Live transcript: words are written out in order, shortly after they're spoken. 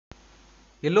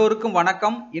எல்லோருக்கும்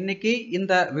வணக்கம். இன்னைக்கு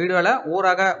இந்த வீடியோல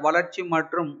ஊரக வளர்ச்சி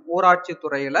மற்றும் ஊராட்சி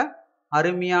துறையில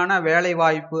அருமையான வேலை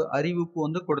வாய்ப்பு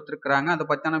அறிவிப்பு கொடுத்திருக்காங்க. அதை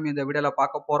பத்தி நம்ம இந்த வீடியோல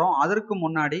பார்க்க போறோம். அதற்கு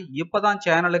முன்னாடி இப்பதான்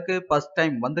சேனலுக்கு ஃபர்ஸ்ட்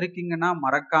டைம் வந்திருக்கீங்கன்னா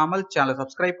மறக்காமல் சேனலை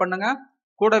சப்ஸ்கிரைப் பண்ணுங்க.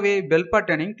 கூடவே பெல்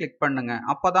பட்டனையும் கிளிக் பண்ணுங்க.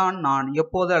 அப்பதான் நான்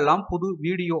எப்போதெல்லாம் புது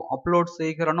வீடியோ அப்லோட்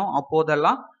செய்கிறனோ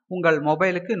அப்போதெல்லாம் உங்கள்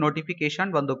மொபைலுக்கு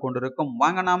நோட்டிபிகேஷன் வந்து கொண்டிருக்கும்.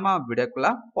 வாங்க நாம வீடியோக்குள்ள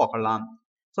போகலாம்.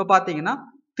 ஸோ பார்த்தீங்கன்னா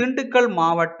திண்டுக்கல்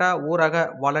மாவட்ட ஊரக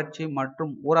வளர்ச்சி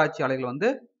மற்றும் ஊராட்சி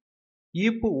ஆணையர்கள்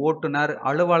ஈப்பு ஓட்டுநர்,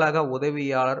 அலுவலக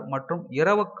உதவியாளர் மற்றும்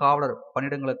இரவு காவலர்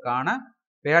பணியிடங்களுக்கான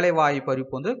வேலைவாய்ப்பு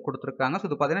அறிவிப்பு கொடுத்துருக்காங்க. ஸோ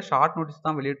இது பார்த்தீங்கன்னா ஷார்ட் நோட்டீஸ்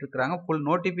தான் வெளியிட்டிருக்காங்க. ஃபுல்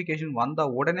நோட்டிஃபிகேஷன் வந்த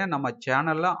உடனே நம்ம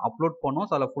சேனலில் அப்லோட் பண்ணுவோம்.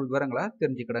 ஸோ அதில் ஃபுல் விவரங்களை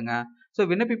தெரிஞ்சுக்கிடுங்க. ஸோ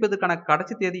விண்ணப்பிப்பதற்கான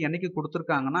கடைசி தேதி என்னைக்கு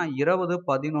கொடுத்துருக்காங்கன்னா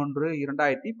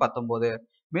 20/11/2019.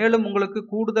 மேலும் உங்களுக்கு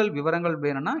கூடுதல் விவரங்கள்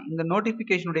வேணும்னா இந்த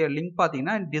நோட்டிஃபிகேஷனுடைய லிங்க்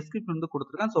பார்த்தீங்கன்னா டிஸ்கிரிப்ஷன்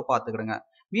கொடுத்துருக்கேன். ஸோ பார்த்துக்கிடுங்க.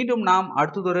 மீண்டும் நாம்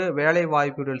அடுத்ததொரு வேலை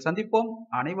வாய்ப்புகளில் சந்திப்போம்.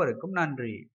 அனைவருக்கும்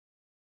நன்றி.